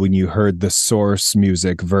to you when you heard the source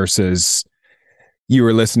music versus you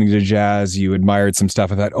were listening to jazz, you admired some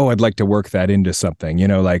stuff, and thought, oh, I'd like to work that into something,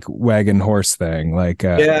 like wagon horse thing, like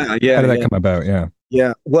how did that come about?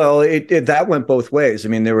 Yeah. Well, it that went both ways. I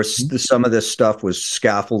mean, there was some of this stuff was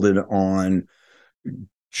scaffolded on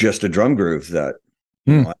just a drum groove that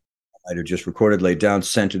I might have just recorded, laid down,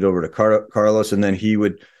 sent it over to Carlos, and then he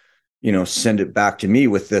would send it back to me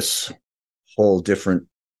with this whole different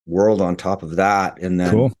world on top of that, and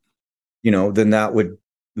then then that would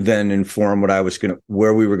then inform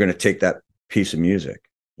where we were gonna take that piece of music.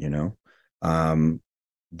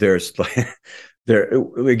 There's like there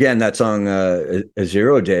again, that song A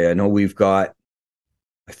Zero Day, I know I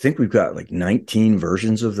think we've got like 19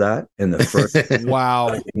 versions of that in the first.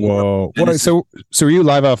 Wow. Whoa. So were you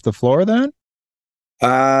live off the floor then?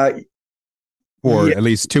 Or at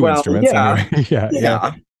least two instruments. Yeah. Anyway.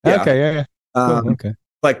 Yeah. Okay. Yeah. Cool. Okay.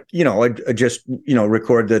 Like, I just,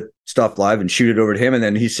 record the stuff live and shoot it over to him. And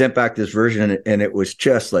then he sent back this version, and it was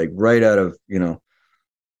just like right out of,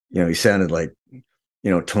 he sounded like,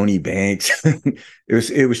 Tony Banks.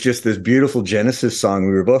 It was just this beautiful Genesis song.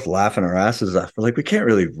 We were both laughing our asses off. We're like, we can't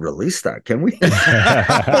really release that, can we?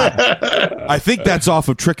 I think that's off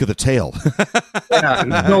of Trick of the Tail.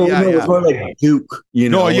 No, it was more like Duke,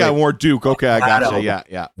 more Duke. Okay, I gotcha.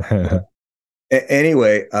 Yeah.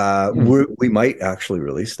 Anyway, we might actually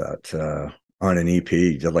release that on an EP,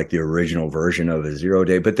 like the original version of A Zero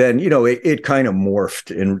Day. But then, it kind of morphed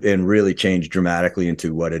and really changed dramatically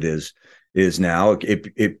into what it is now.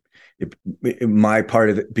 My part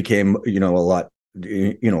of it became, a lot,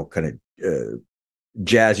 kind of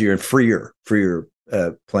jazzier and freer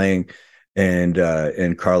playing,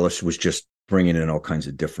 and Carlos was just bringing in all kinds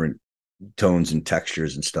of different tones and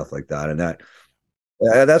textures and stuff like that, and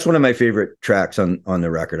that's one of my favorite tracks on the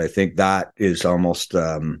record. I think that is almost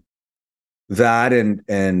that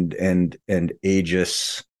and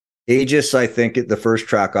Aegis. I think the first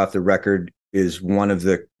track off the record is one of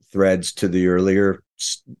the threads to the earlier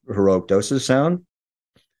Heroic Doses sound,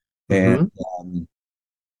 and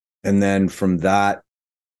then from that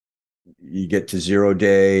you get to Zero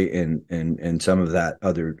Day and some of that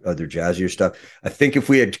other jazzier stuff. I think if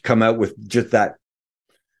we had come out with just that,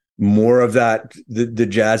 more of that, the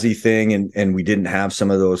jazzy thing, and we didn't have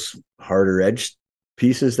some of those harder edge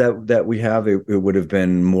pieces that we have, it would have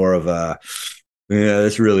been more of a,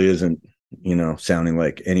 this really isn't sounding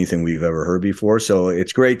like anything we've ever heard before. So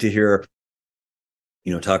it's great to hear,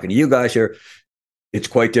 talking to you guys here, it's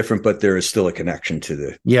quite different, but there is still a connection to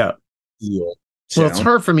the well, it's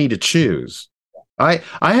hard for me to choose. I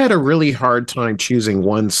had a really hard time choosing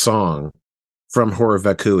one song from Horror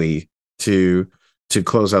Vacui to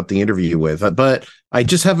close out the interview with, but I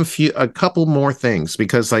just have a couple more things,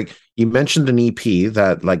 because like you mentioned an EP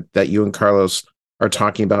that you and Carlos are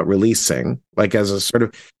talking about releasing, like as a sort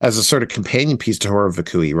of companion piece to Horror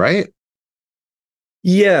Vacui, right?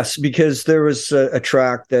 Yes, because there was a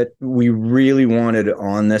track that we really wanted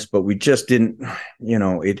on this, but we just didn't,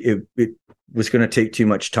 it was going to take too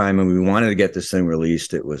much time, and we wanted to get this thing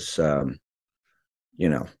released. It was,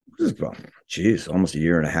 almost a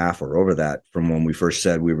year and a half or over that from when we first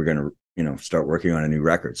said we were going to, start working on a new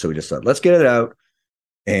record. So we just thought, let's get it out.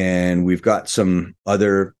 and we've got some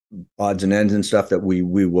other odds and ends and stuff that we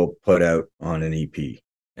will put out on an EP.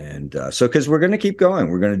 And so, because we're going to keep going,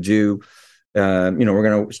 we're going to do, we're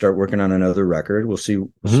going to start working on another record. We'll see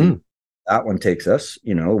that one takes us.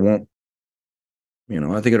 It won't.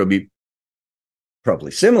 I think it'll be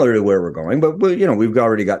probably similar to where we're going, but we've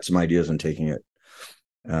already got some ideas on taking it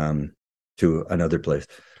to another place.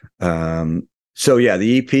 So yeah,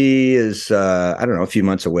 the EP is I don't know, a few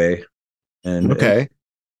months away. And okay.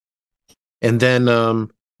 And then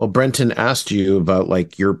Brenton asked you about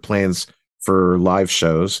like your plans for live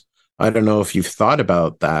shows. I don't know if you've thought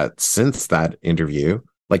about that since that interview,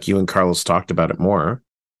 like you and Carlos talked about it more.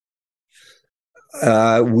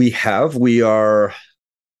 We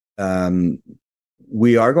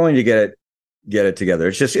are going to get it together.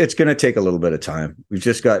 It's going to take a little bit of time. We've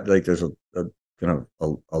just got like, there's a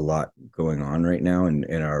lot going on right now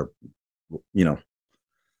in our,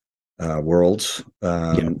 worlds.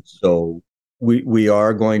 So we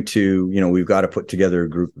are going to, we've got to put together a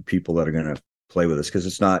group of people that are going to play with us, because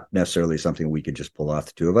it's not necessarily something we could just pull off,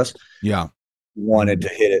 the two of us. Yeah. Wanted to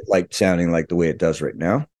hit it like sounding like the way it does right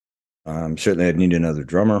now. Certainly I'd need another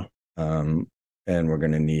drummer. And we're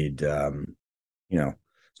going to need, it's not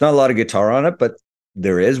a lot of guitar on it, but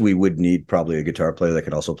there is. We would need probably a guitar player that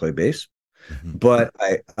could also play bass. Mm-hmm. But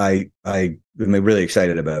I'm really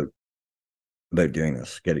excited about doing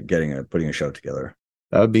this, putting a show together.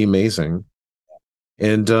 That would be amazing.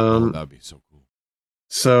 And that would be so cool.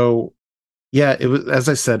 So yeah, it was, as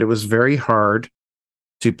I said, it was very hard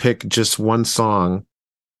to pick just one song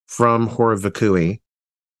from Hora Vakui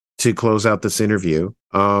to close out this interview.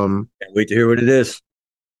 Can't wait to hear what it is.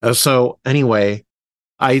 So anyway,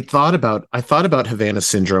 I thought about Havana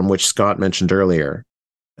Syndrome, which Scott mentioned earlier,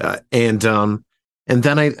 and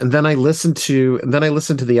then I listened to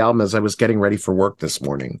the album as I was getting ready for work this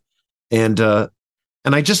morning, and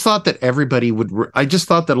I just thought that I just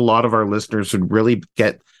thought that a lot of our listeners would really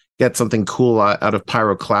get something cool out of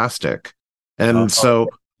Pyroclastic, and so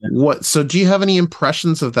do you have any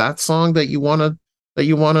impressions of that song that you want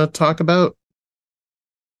to talk about?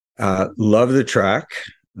 Love the track.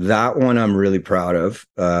 That one I'm really proud of.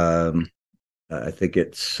 I think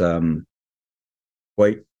it's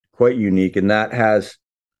quite unique, and that has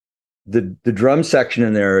the drum section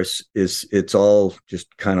in there is it's all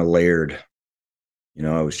just kind of layered.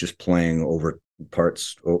 I was just playing over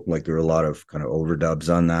parts, like there were a lot of kind of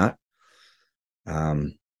overdubs on that.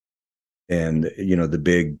 And the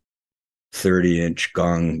big 30-inch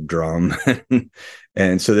gong drum,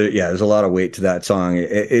 and so there's a lot of weight to that song.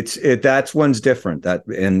 That's one's different. That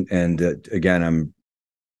and again, I'm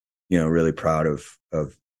really proud of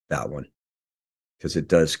that one, because it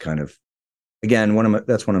does kind of, again,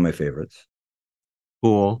 that's one of my favorites.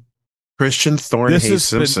 Cool. Christian Thornhay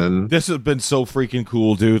Simpson. This has been so freaking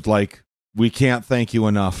cool, dude. Like, we can't thank you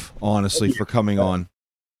enough, honestly, for coming on.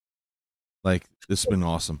 Like, this has been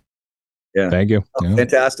awesome. Yeah, thank you. Yeah.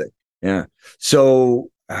 Fantastic. Yeah.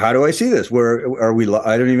 So how do I see this? Where are we?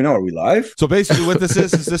 I don't even know. Are we live? So basically what this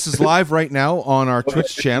is this is live right now on our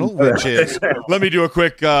Twitch channel, which is, let me do a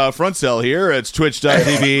quick front sell here. It's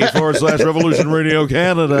twitch.tv/Revolution Radio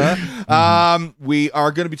Canada. We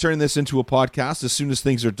are going to be turning this into a podcast. As soon as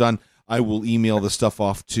things are done, I will email the stuff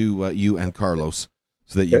off to you and Carlos,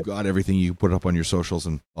 so that you've got everything you put up on your socials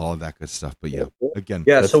and all of that good stuff. But yeah, again.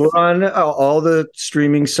 Yeah, so we're on all the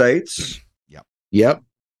streaming sites. Yep.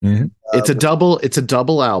 Mm-hmm. It's a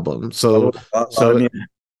double album. So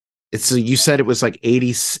you said it was like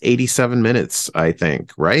 87 minutes, I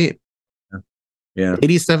think, right? Yeah.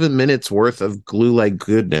 87 minutes worth of Glueleg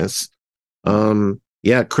goodness. Christian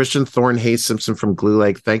Thornhay Simpson from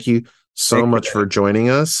Glueleg, thank you so much for joining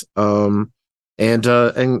us. And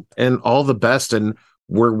all the best, and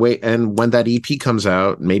and when that EP comes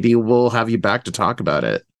out, maybe we'll have you back to talk about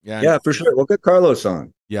it. Yeah, for sure. We'll get Carlos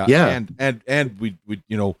on. Yeah. And we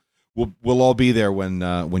we'll all be there when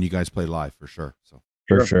you guys play live, for sure. So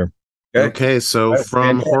for sure. Okay, so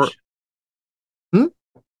from I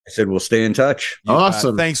said we'll stay in touch.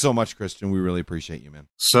 Awesome. Thanks so much, Christian. We really appreciate you, man.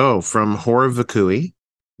 So from Hora Vakui,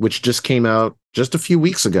 which just came out just a few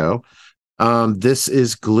weeks ago, this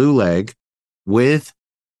is Glueleg with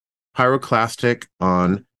Pyroclastic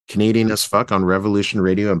on Canadian as Fuck on Revolution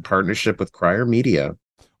Radio in partnership with Crier Media.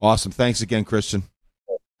 Awesome. Thanks again, Christian.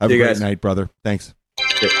 Have a great night, brother. Thanks.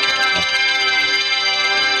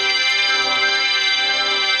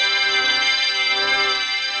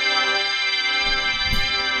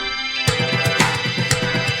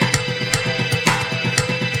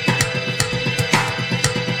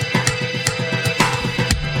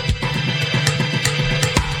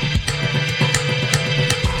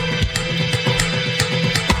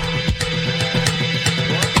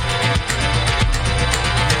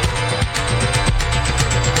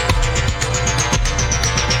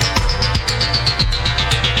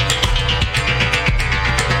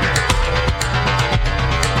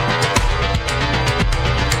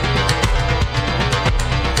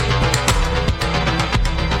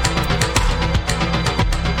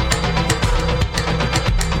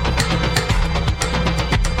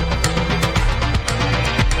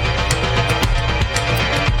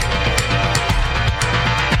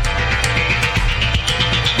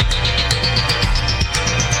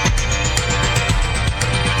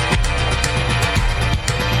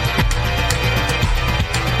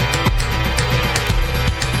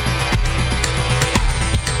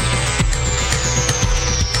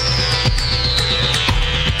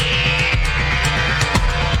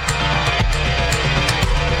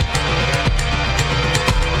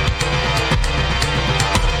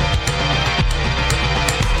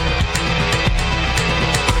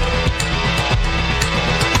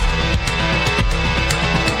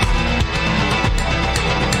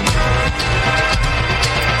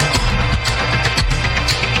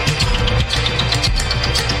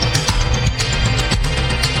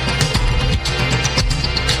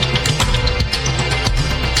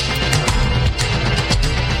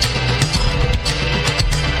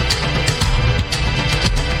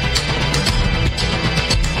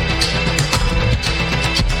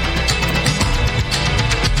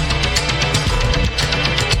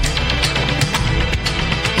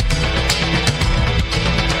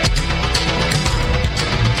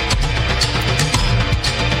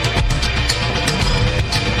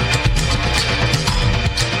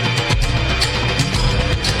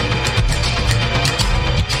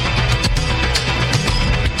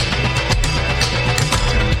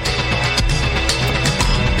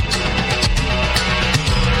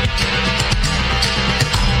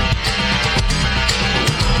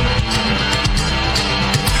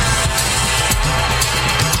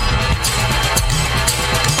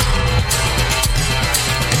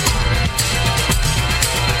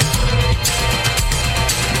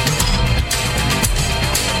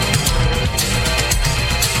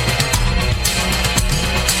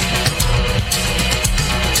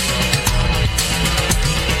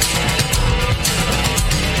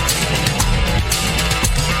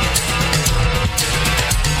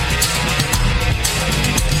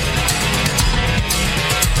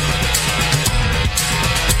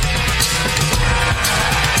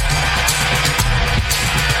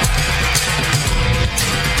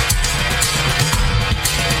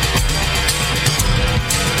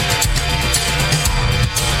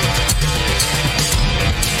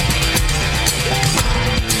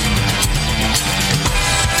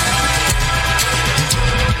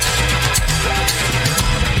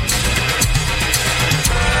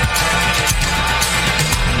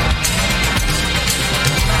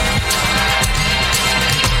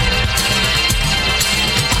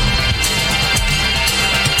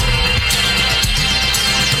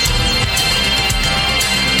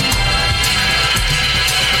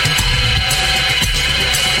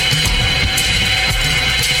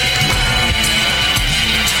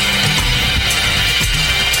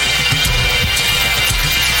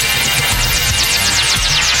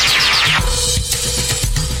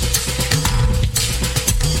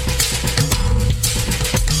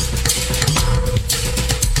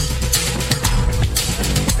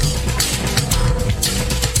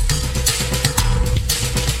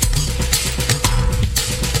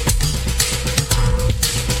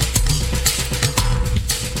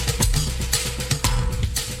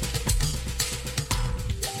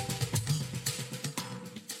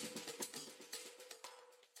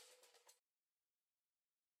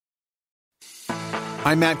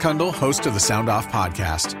 I'm Matt Kundle, host of the Sound Off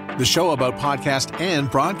Podcast, the show about podcast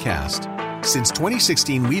and broadcast. Since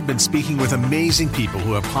 2016, we've been speaking with amazing people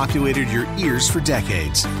who have populated your ears for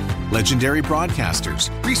decades. Legendary broadcasters,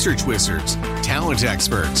 research wizards, talent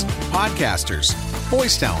experts, podcasters,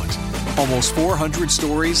 voice talent. Almost 400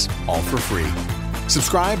 stories, all for free.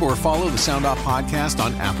 Subscribe or follow the Sound Off Podcast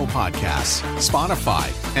on Apple Podcasts,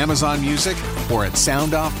 Spotify, Amazon Music, or at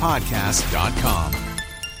soundoffpodcast.com.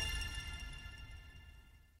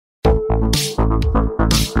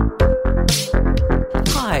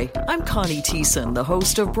 Hi, I'm Connie Thiessen, the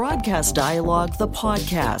host of Broadcast Dialogue, the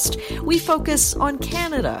podcast. We focus on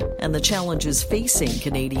Canada and the challenges facing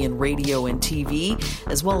Canadian radio and TV,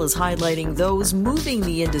 as well as highlighting those moving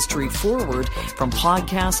the industry forward from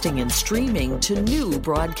podcasting and streaming to new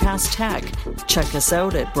broadcast tech. Check us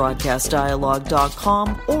out at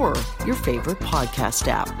broadcastdialogue.com or your favorite podcast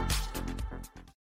app.